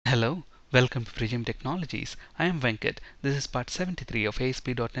Hello, welcome to Prism Technologies. I am Venkat. This is part 73 of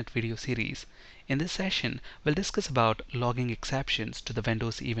ASP.NET video series. In this session, we'll discuss about logging exceptions to the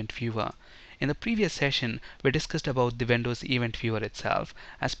Windows Event Viewer. In the previous session, we discussed about the Windows Event Viewer itself.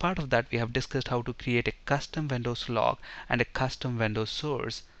 As part of that, we have discussed how to create a custom Windows log and a custom Windows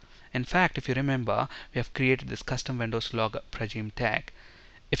source. In fact, if you remember, we have created this custom Windows log Prism tag.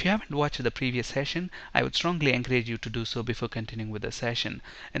 If you haven't watched the previous session, I would strongly encourage you to do so before continuing with the session.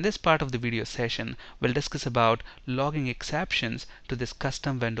 In this part of the video session, we'll discuss about logging exceptions to this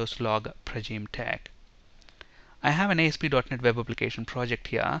custom Windows log Prism tag. I have an ASP.NET Web Application project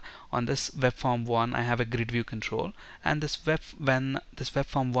here. On this web form 1, I have a grid view control, and when this web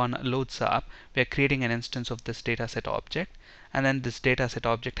form 1 loads up, we are creating an instance of this dataset object, and then this dataset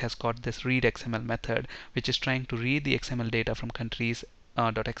object has got this read XML method, which is trying to read the XML data from countries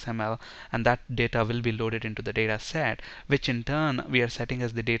 .xml, and that data will be loaded into the data set, which in turn we are setting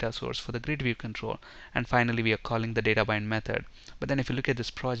as the data source for the grid view control, and finally we are calling the data bind method. But then if you look at this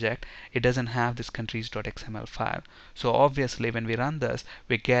project, it doesn't have this countries.xml file, so obviously when we run this,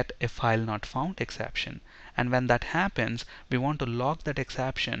 we get a file not found exception, and when that happens, we want to log that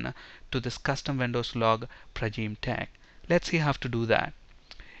exception to this custom Windows log Prism tag. Let's see how to do that.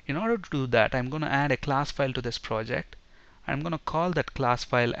 In order to do that, I'm going to add a class file to this project. I'm going to call that class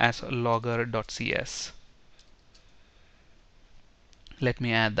file as logger.cs. Let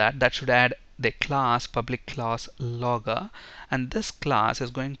me add that. That should add the class, public class logger, and this class is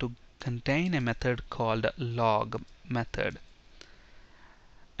going to contain a method called log method,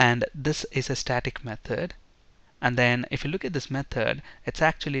 and this is a static method. And then if you look at this method, it's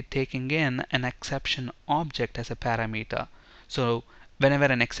actually taking in an exception object as a parameter. So whenever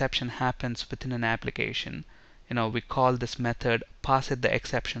an exception happens within an application, we call this method, pass it the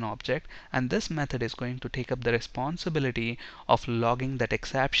exception object, and this method is going to take up the responsibility of logging that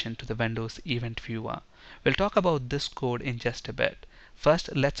exception to the Windows Event Viewer. We'll talk about this code in just a bit.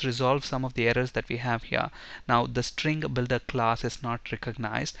 First, let's resolve some of the errors that we have here. Now, the StringBuilder class is not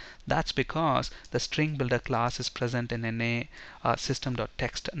recognized. That's because the StringBuilder class is present in a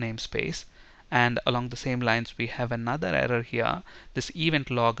system.text namespace. And along the same lines, we have another error here. This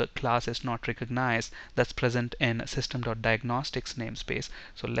event log class is not recognized. That's present in system.diagnostics namespace.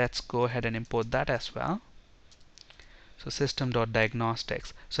 So let's go ahead and import that as well. So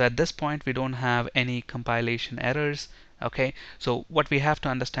system.diagnostics. So at this point, we don't have any compilation errors. Okay, so what we have to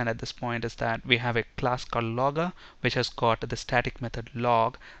understand at this point is that we have a class called logger, which has got the static method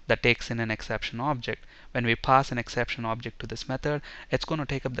log that takes in an exception object. When we pass an exception object to this method, it's going to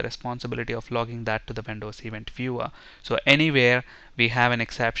take up the responsibility of logging that to the Windows Event Viewer. So anywhere we have an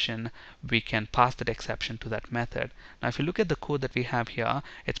exception, we can pass that exception to that method. Now if you look at the code that we have here,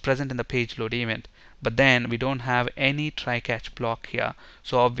 it's present in the page load event, but then we don't have any try catch block here.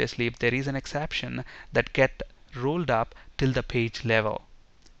 So obviously if there is an exception, that get rolled up till the page level,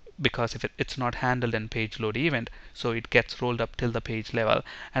 because if it's not handled in page load event, so it gets rolled up till the page level,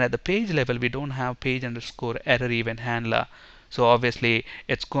 and at the page level we don't have page underscore error event handler, so obviously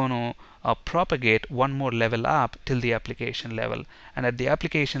it's going to propagate one more level up till the application level, and at the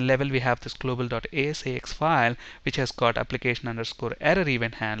application level we have this global.asax file which has got application underscore error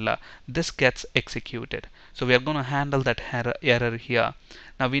event handler. This gets executed, so we are going to handle that error here.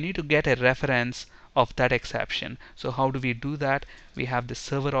 Now we need to get a reference of that exception. So how do we do that? We have this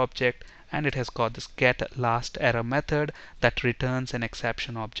server object, and it has got this get last error method that returns an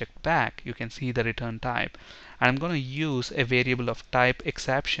exception object back. You can see the return type. And I'm going to use a variable of type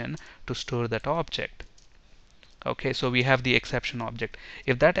exception to store that object. Okay, so we have the exception object.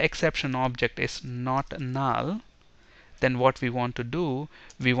 If that exception object is not null, then what we want to do,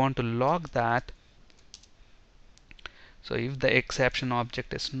 we want to log that. So if the exception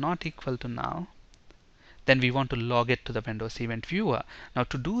object is not equal to null, then we want to log it to the Windows Event Viewer. Now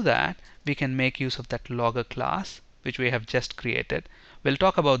to do that, we can make use of that logger class which we have just created. We'll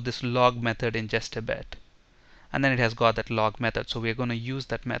talk about this log method in just a bit. And then it has got that log method, so we're going to use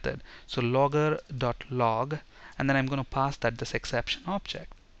that method. So logger.log, and then I'm going to pass that this exception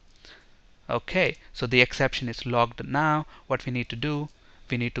object. Okay, so the exception is logged now. What we need to do,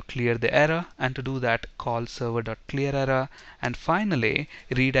 we need to clear the error, and to do that, call server.clearError, and finally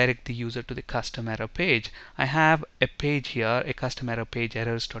redirect the user to the custom error page. I have a page here, a custom error page,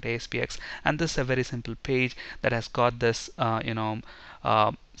 errors.aspx, and this is a very simple page that has got this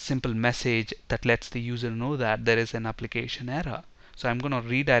simple message that lets the user know that there is an application error. So I'm going to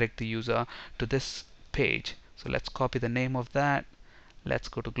redirect the user to this page. So let's copy the name of that. Let's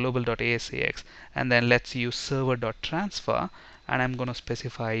go to global.asax, and then let's use server.transfer, and I'm going to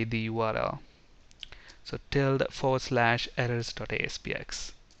specify the URL. So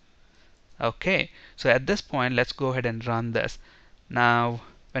 /errors.aspx. Okay, so at this point, let's go ahead and run this. Now,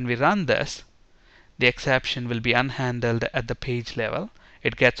 when we run this, the exception will be unhandled at the page level.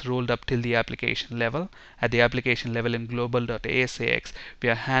 It gets rolled up till the application level. At the application level in global.asax, we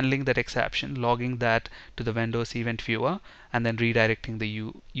are handling that exception, logging that to the Windows event viewer, and then redirecting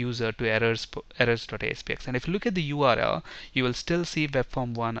the user to errors.aspx. And if you look at the URL, you will still see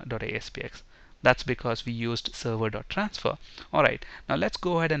webform1.aspx. That's because we used server.transfer. Alright, now let's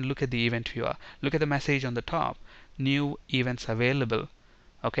go ahead and look at the event viewer. Look at the message on the top. New events available.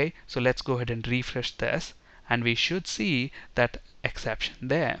 Okay, so let's go ahead and refresh this, and we should see that exception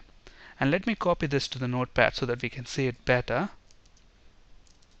there. And let me copy this to the notepad so that we can see it better.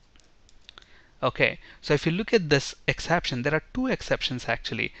 Okay, so if you look at this exception, there are two exceptions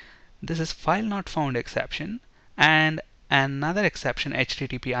actually. This is file not found exception and another exception,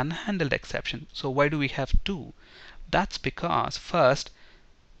 HTTP unhandled exception. So why do we have two? That's because first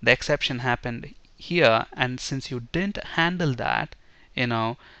the exception happened here, and since you didn't handle that,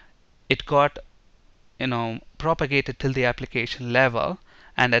 it got propagated till the application level,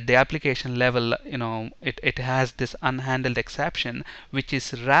 and at the application level it has this unhandled exception which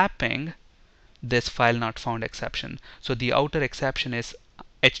is wrapping this file not found exception. So the outer exception is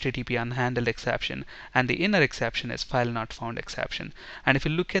HTTP unhandled exception, and the inner exception is file not found exception. And if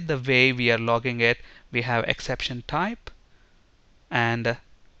you look at the way we are logging it, we have exception type and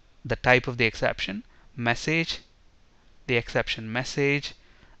the type of the exception, message, the exception message,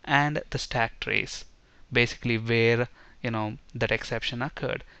 and the stack trace, basically where that exception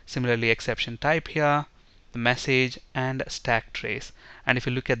occurred. Similarly, exception type here, the message, and stack trace. And if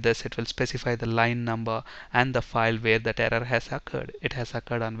you look at this, it will specify the line number and the file where that error has occurred. It has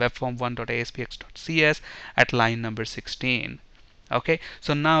occurred on webform1.aspx.cs at line number 16. Okay,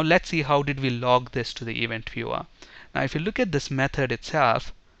 so now let's see how did we log this to the event viewer. Now if you look at this method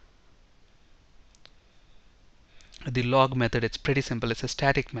itself, the log method, it's pretty simple. It's a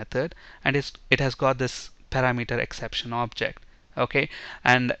static method, and it has got this parameter exception object. Okay,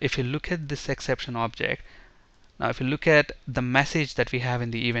 and if you look at this exception object, now if you look at the message that we have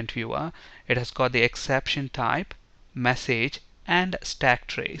in the event viewer, it has got the exception type, message, and stack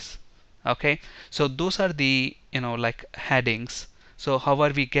trace. Okay, so those are the like headings. So how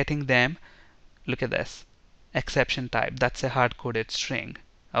are we getting them? Look at this exception type, that's a hard-coded string.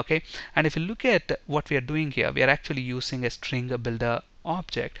 Okay, and if you look at what we are doing here, we are actually using a StringBuilder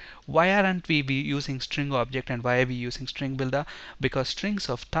object. Why aren't we using string object, and why are we using StringBuilder? Because strings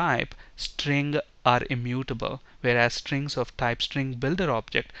of type string are immutable, whereas strings of type StringBuilder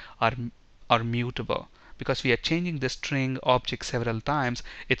object are mutable. Because we are changing the string object several times,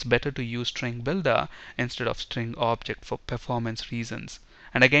 it's better to use StringBuilder instead of string object for performance reasons.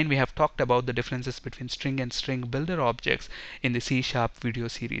 And again, we have talked about the differences between string and StringBuilder objects in the C# video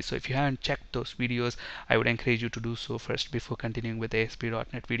series. So if you haven't checked those videos, I would encourage you to do so first before continuing with the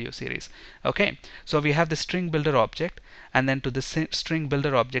ASP.NET video series. Okay, so we have the StringBuilder object, and then to the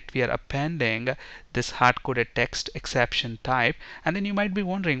StringBuilder object we are appending this hard-coded text exception type. And then you might be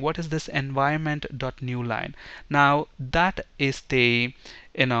wondering, what is this Environment.NewLine? Now that is the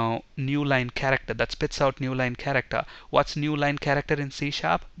new line character that spits out new line character. What's new line character in C#?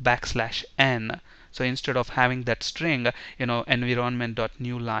 \n. So instead of having that string,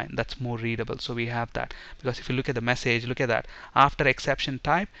 environment.newline, that's more readable. So we have that, because if you look at the message, look at that. After exception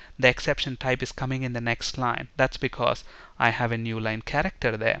type, the exception type is coming in the next line. That's because I have a new line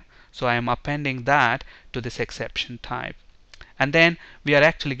character there. So I am appending that to this exception type. And then we are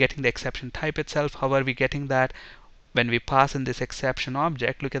actually getting the exception type itself. How are we getting that? When we pass in this exception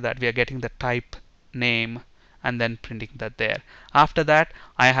object, look at that, we are getting the type name and then printing that there. After that,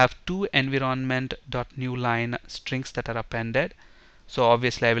 I have two environment.newline strings that are appended. So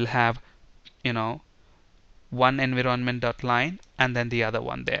obviously I will have one environment.line and then the other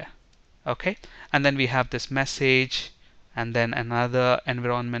one there. Okay, and then we have this message and then another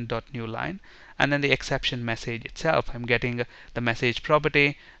environment.newline, and then the exception message itself. I'm getting the message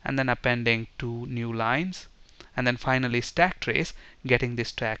property and then appending two new lines. And then finally stack trace, getting the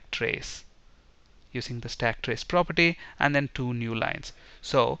stack trace using the stack trace property, and then two new lines.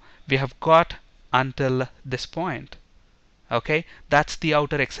 So we have got until this point. Okay, that's the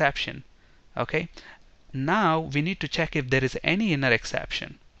outer exception. Okay, now we need to check if there is any inner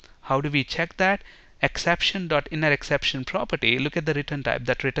exception. How do we check that? Exception.InnerException property, look at the return type,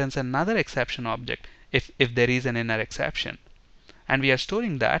 that returns another exception object if there is an inner exception. And we are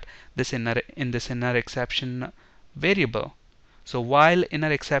storing that in this inner exception variable. So while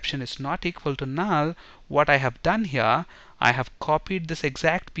inner exception is not equal to null, what I have done here, I have copied this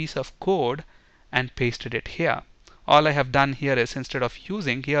exact piece of code and pasted it here. all I have done here is, instead of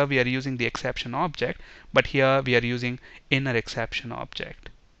using, here we are using the exception object, but here we are using inner exception object.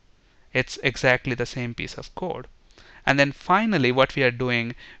 It's exactly the same piece of code. And then finally what we are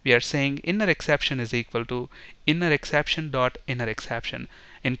doing, we are saying inner exception is equal to inner exception dot inner exception.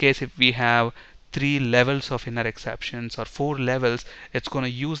 In case if we have 3 levels of inner exceptions or 4 levels, it's going to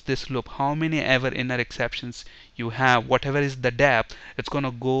use this loop. How many ever inner exceptions you have, whatever is the depth, it's going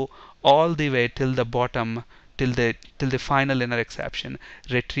to go all the way till the bottom, till the final inner exception,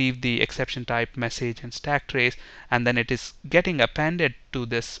 retrieve the exception type, message, and stack trace, and then it is getting appended to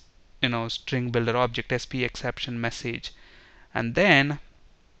this string builder object sbExceptionMessage. And then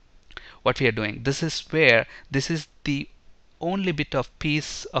what we are doing, this is the only bit of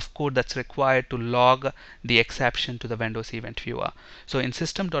piece of code that's required to log the exception to the Windows event viewer. So in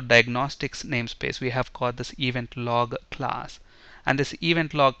system.diagnostics namespace, we have got this event log class, and this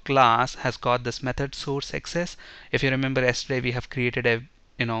event log class has got this method source access. If you remember, yesterday we have created a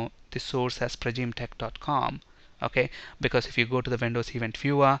the source as pragimtech.com. Okay, because if you go to the Windows event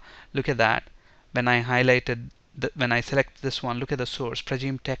viewer, look at that. When I select this one, look at the source.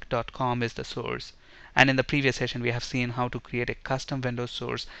 pragimtech.com is the source. And in the previous session, we have seen how to create a custom Windows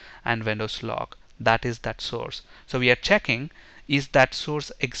source and Windows log. That is that source. So we are checking, is that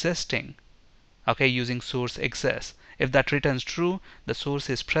source existing? Okay, using source exists. If that returns true, the source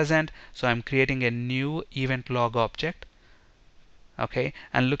is present. So I'm creating a new event log object. Okay,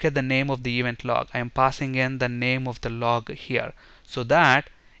 and look at the name of the event log. I am passing in the name of the log here, so that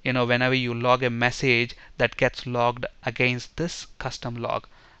whenever you log a message, that gets logged against this custom log.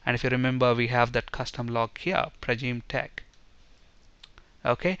 And if you remember, we have that custom log here, pragimtech.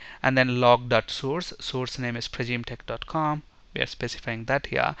 Okay, and then log.source, source name is pragimtech.com. We are specifying that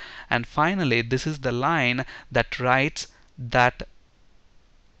here. And finally, this is the line that writes that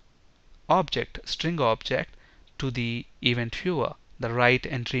object, string object, to the event viewer, the write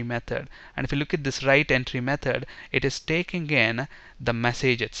entry method. And if you look at this write entry method, it is taking in the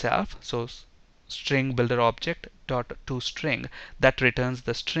message itself. So string builder object dot toString, that returns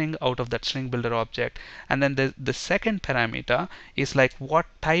the string out of that string builder object. And then the second parameter is like, what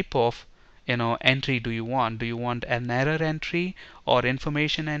type of entry do you want? Do you want an error entry or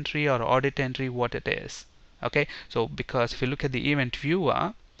information entry or audit entry? What it is. Okay, so because if you look at the event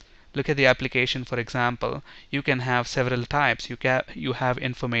viewer, look at the application, for example, you can have several types. You have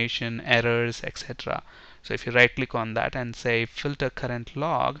information, errors, etc. So if you right click on that and say filter current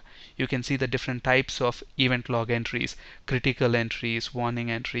log, you can see the different types of event log entries, critical entries, warning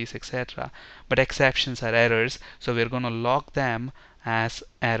entries, etc. But exceptions are errors, so we're going to log them as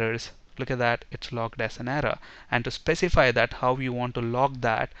errors. Look at that, it's logged as an error. And to specify that, how you want to log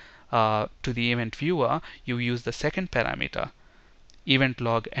that to the event viewer, you use the second parameter, event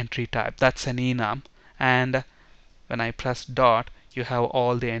log entry type. That's an enum, and when I press dot, you have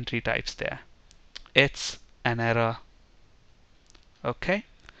all the entry types there. It's an error. Okay,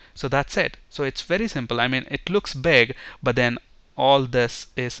 so that's it. So it's very simple. I mean, it looks big, but then all this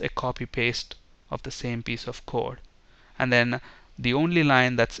is a copy paste of the same piece of code. And then the only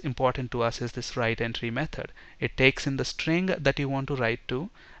line that's important to us is this write entry method. It takes in the string that you want to write to,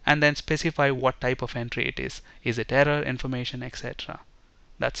 and then specify what type of entry it is. Is it error, information, etc.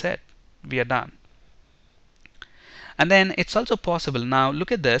 That's it. We are done. And then it's also possible, now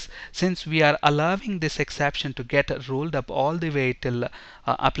look at this, since we are allowing this exception to get rolled up all the way till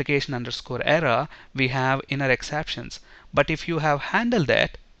application underscore error, we have inner exceptions. But if you have handled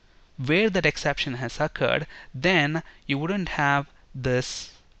it where that exception has occurred, then you wouldn't have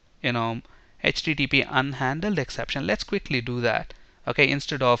this HTTP unhandled exception. Let's quickly do that. Okay,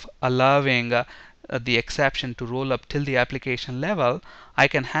 instead of allowing the exception to roll up till the application level, I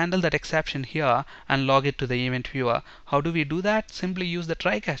can handle that exception here and log it to the event viewer. How do we do that? Simply use the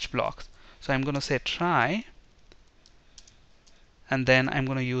try catch blocks. So I'm going to say try, and then I'm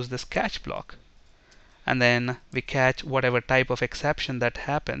going to use this catch block, and then we catch whatever type of exception that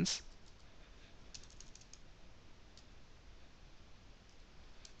happens.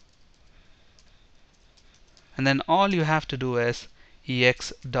 And then all you have to do is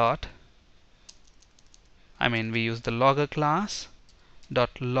ex dot, we use the logger class dot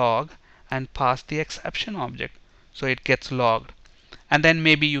log and pass the exception object, so it gets logged. And then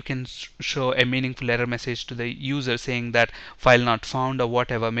maybe you can show a meaningful error message to the user saying that file not found or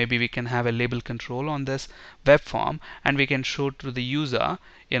whatever. Maybe we can have a label control on this web form, and we can show to the user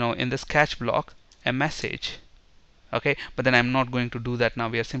in this catch block a message. Okay, but then I'm not going to do that now.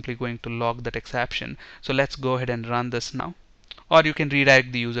 We are simply going to log that exception. So let's go ahead and run this now. or you can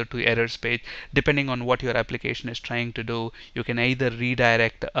redirect the user to errors page. Depending on what your application is trying to do, you can either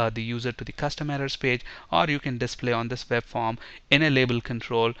redirect the user to the custom errors page, or you can display on this web form in a label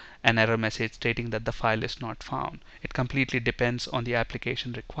control an error message stating that the file is not found. It completely depends on the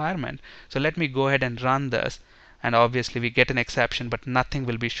application requirement. So let me go ahead and run this, and obviously we get an exception, but nothing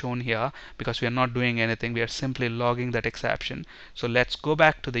will be shown here because we are not doing anything. We are simply logging that exception. So let's go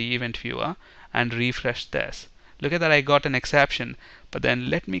back to the event viewer and refresh this. Look at that, I got an exception, but then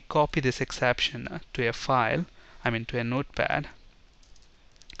let me copy this exception to a file, to a notepad.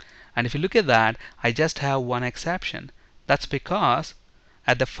 And if you look at that, I just have one exception. That's because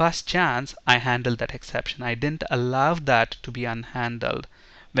at the first chance I handled that exception. I didn't allow that to be unhandled.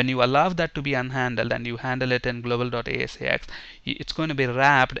 When you allow that to be unhandled and you handle it in global.asax, it's going to be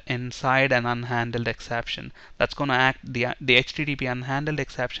wrapped inside an unhandled exception. That's going to act, the HTTP unhandled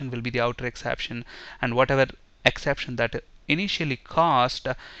exception will be the outer exception, and whatever exception that initially caused,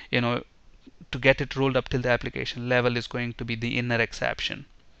 to get it rolled up till the application level is going to be the inner exception.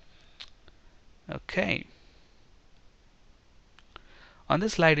 Okay. On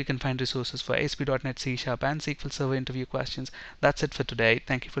this slide, you can find resources for ASP.NET C# and SQL Server interview questions. That's it for today.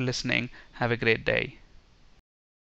 Thank you for listening. Have a great day.